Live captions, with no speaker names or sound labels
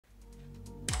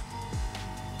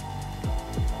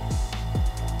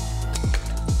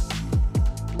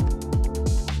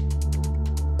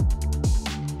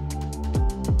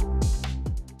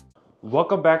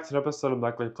Welcome back to an episode of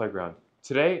Molecular Playground.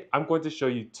 Today, I'm going to show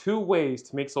you 2 ways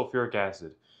to make sulfuric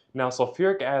acid. Now,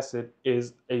 sulfuric acid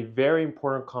is a very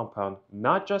important compound,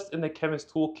 not just in the chemist's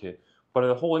toolkit, but in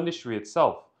the whole industry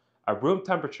itself. At room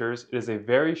temperatures, it is a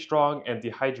very strong and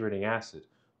dehydrating acid,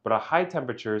 but at high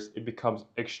temperatures, it becomes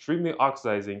extremely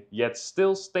oxidizing, yet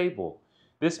still stable.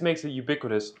 This makes it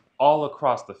ubiquitous all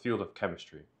across the field of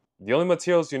chemistry. The only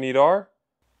materials you need are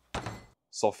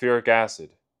sulfuric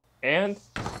acid and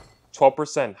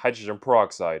 12% hydrogen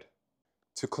peroxide.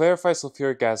 To clarify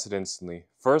sulfuric acid instantly,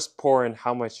 first pour in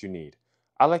how much you need.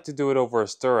 I like to do it over a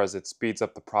stir as it speeds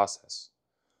up the process.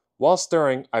 While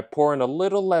stirring, I pour in a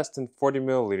little less than 40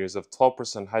 milliliters of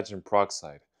 12% hydrogen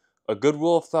peroxide. A good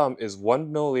rule of thumb is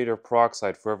 1 milliliter of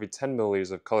peroxide for every 10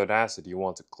 milliliters of colored acid you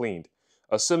want cleaned,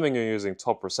 assuming you're using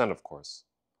 12% of course.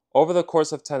 Over the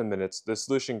course of 10 minutes, the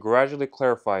solution gradually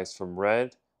clarifies from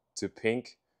red to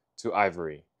pink to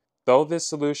ivory. Though this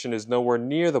solution is nowhere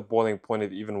near the boiling point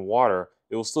of even water,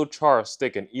 it will still char,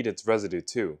 stick, and eat its residue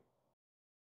too.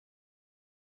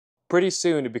 Pretty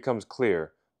soon it becomes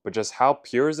clear, but just how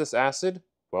pure is this acid?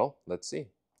 Well, let's see.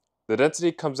 The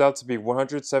density comes out to be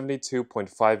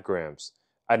 172.5 grams.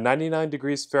 At 99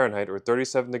 degrees Fahrenheit or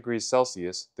 37 degrees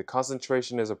Celsius, the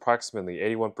concentration is approximately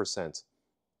 81%.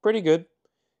 Pretty good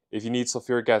if you need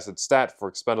sulfuric acid stat for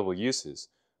expendable uses,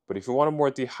 but if you want a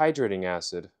more dehydrating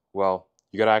acid, well,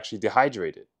 you gotta actually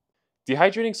dehydrate it.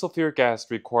 Dehydrating sulfuric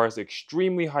acid requires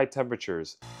extremely high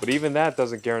temperatures, but even that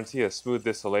doesn't guarantee a smooth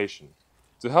distillation.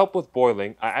 To help with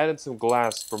boiling, I added some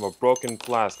glass from a broken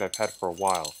flask I've had for a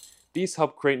while. These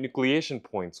help create nucleation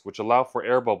points, which allow for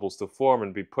air bubbles to form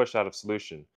and be pushed out of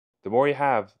solution. The more you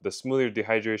have, the smoother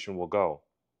dehydration will go.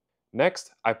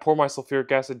 Next, I pour my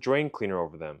sulfuric acid drain cleaner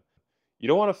over them. You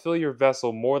don't want to fill your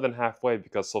vessel more than halfway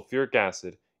because sulfuric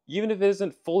acid, even if it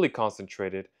isn't fully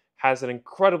concentrated, has an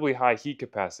incredibly high heat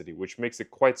capacity, which makes it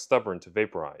quite stubborn to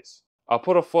vaporize. I'll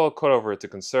put a foil coat over it to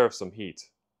conserve some heat.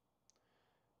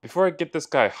 Before I get this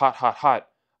guy hot,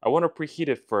 I want to preheat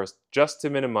it first just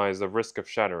to minimize the risk of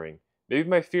shattering. Maybe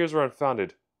my fears were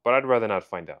unfounded, but I'd rather not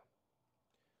find out.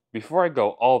 Before I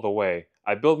go all the way,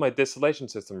 I build my distillation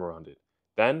system around it.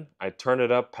 Then, I turn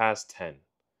it up past 10.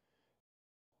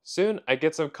 Soon, I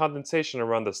get some condensation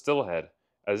around the still head.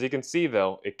 As you can see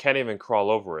though, it can't even crawl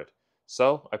over it.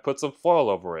 So, I put some foil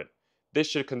over it. This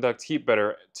should conduct heat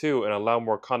better too and allow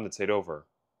more condensate over.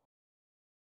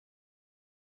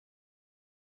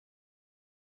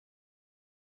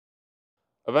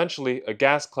 Eventually, a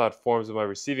gas cloud forms in my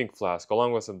receiving flask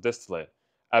along with some distillate.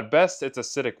 At best, it's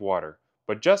acidic water,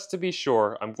 but just to be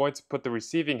sure, I'm going to put the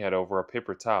receiving head over a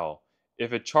paper towel.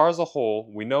 If it chars a hole,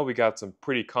 we know we got some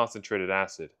pretty concentrated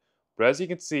acid, but as you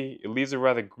can see, it leaves a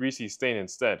rather greasy stain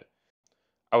instead.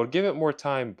 I would give it more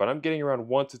time, but I'm getting around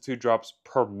 1 to 2 drops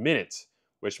per minute,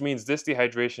 which means this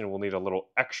dehydration will need a little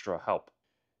extra help.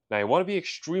 Now you want to be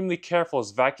extremely careful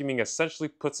as vacuuming essentially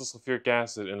puts the sulfuric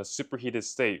acid in a superheated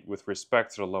state with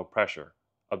respect to the low pressure.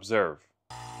 Observe.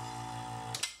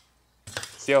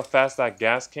 See how fast that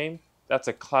gas came? That's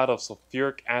a cloud of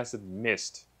sulfuric acid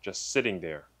mist just sitting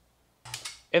there.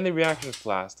 In the reaction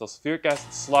flask, the sulfuric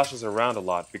acid sloshes around a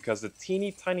lot because the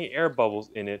teeny tiny air bubbles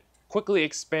in it quickly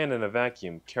expand in a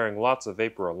vacuum, carrying lots of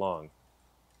vapor along.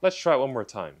 Let's try it one more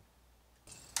time.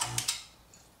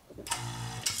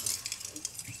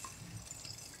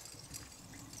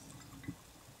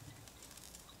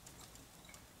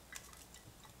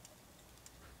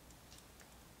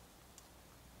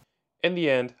 In the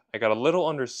end, I got a little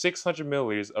under 600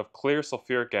 milliliters of clear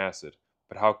sulfuric acid,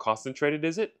 but how concentrated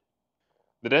is it?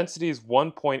 The density is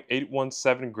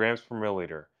 1.817 grams per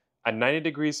milliliter. At 90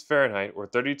 degrees Fahrenheit or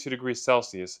 32 degrees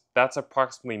Celsius, that's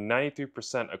approximately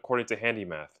 93% according to handy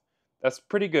math. That's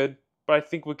pretty good, but I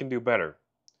think we can do better.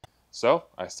 So,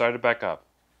 I started back up.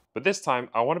 But this time,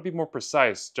 I want to be more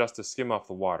precise just to skim off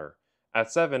the water.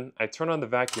 At 7, I turn on the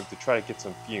vacuum to try to get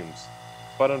some fumes.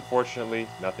 But unfortunately,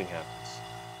 nothing happens.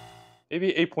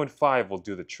 Maybe 8.5 will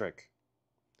do the trick.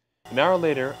 An hour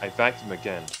later, I vacuum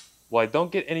again. While I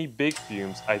don't get any big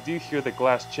fumes, I do hear the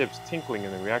glass chips tinkling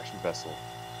in the reaction vessel.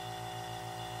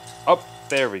 Oh,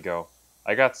 there we go.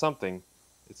 I got something.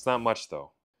 It's not much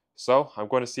though. So, I'm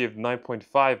going to see if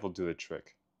 9.5 will do the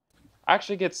trick. I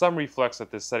actually get some reflux at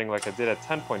this setting like I did at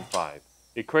 10.5.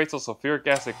 It creates a sulfuric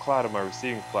acid cloud in my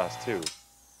receiving flask too.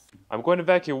 I'm going to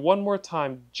vacuum one more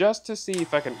time just to see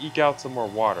if I can eke out some more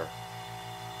water.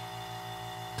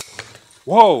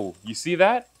 Whoa! You see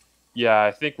that? Yeah, I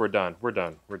think we're done. We're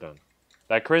done.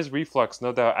 That crazy reflux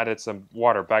no doubt added some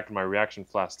water back to my reaction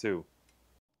flask too.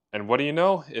 And what do you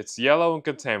know? It's yellow and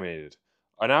contaminated.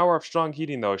 An hour of strong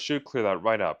heating though should clear that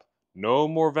right up. No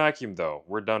more vacuum though.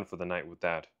 We're done for the night with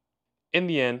that. In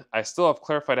the end, I still have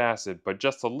clarified acid, but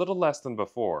just a little less than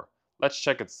before. Let's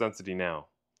check its density now.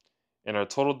 And our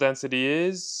total density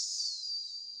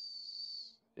is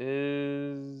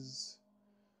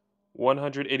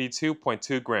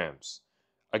 182.2 grams.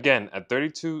 Again, at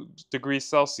 32 degrees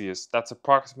Celsius, that's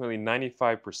approximately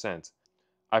 95%.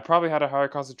 I probably had a higher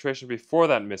concentration before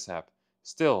that mishap.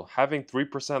 Still, having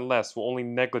 3% less will only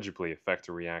negligibly affect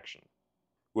the reaction.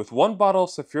 With one bottle of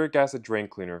sulfuric acid drain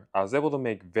cleaner, I was able to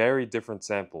make very different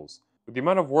samples. With the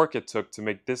amount of work it took to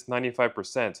make this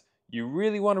 95%, you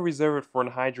really want to reserve it for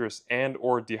anhydrous and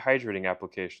or dehydrating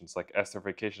applications like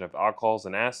esterification of alcohols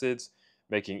and acids,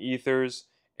 making ethers,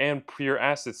 and pure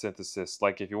acid synthesis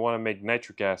like if you want to make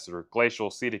nitric acid or glacial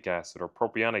acetic acid or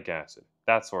propionic acid,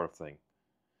 that sort of thing.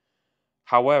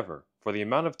 However, for the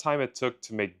amount of time it took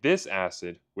to make this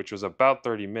acid, which was about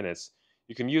 30 minutes,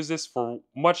 you can use this for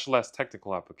much less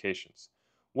technical applications.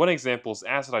 One example is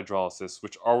acid hydrolysis,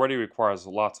 which already requires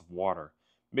lots of water.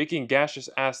 Making gaseous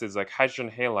acids like hydrogen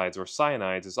halides or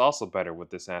cyanides is also better with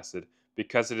this acid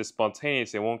because it is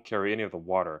spontaneous and won't carry any of the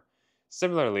water.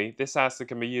 Similarly, this acid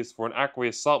can be used for an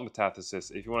aqueous salt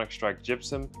metathesis if you want to extract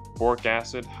gypsum, boric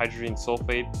acid, hydrogen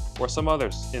sulfate, or some other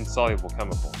insoluble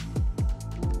chemical.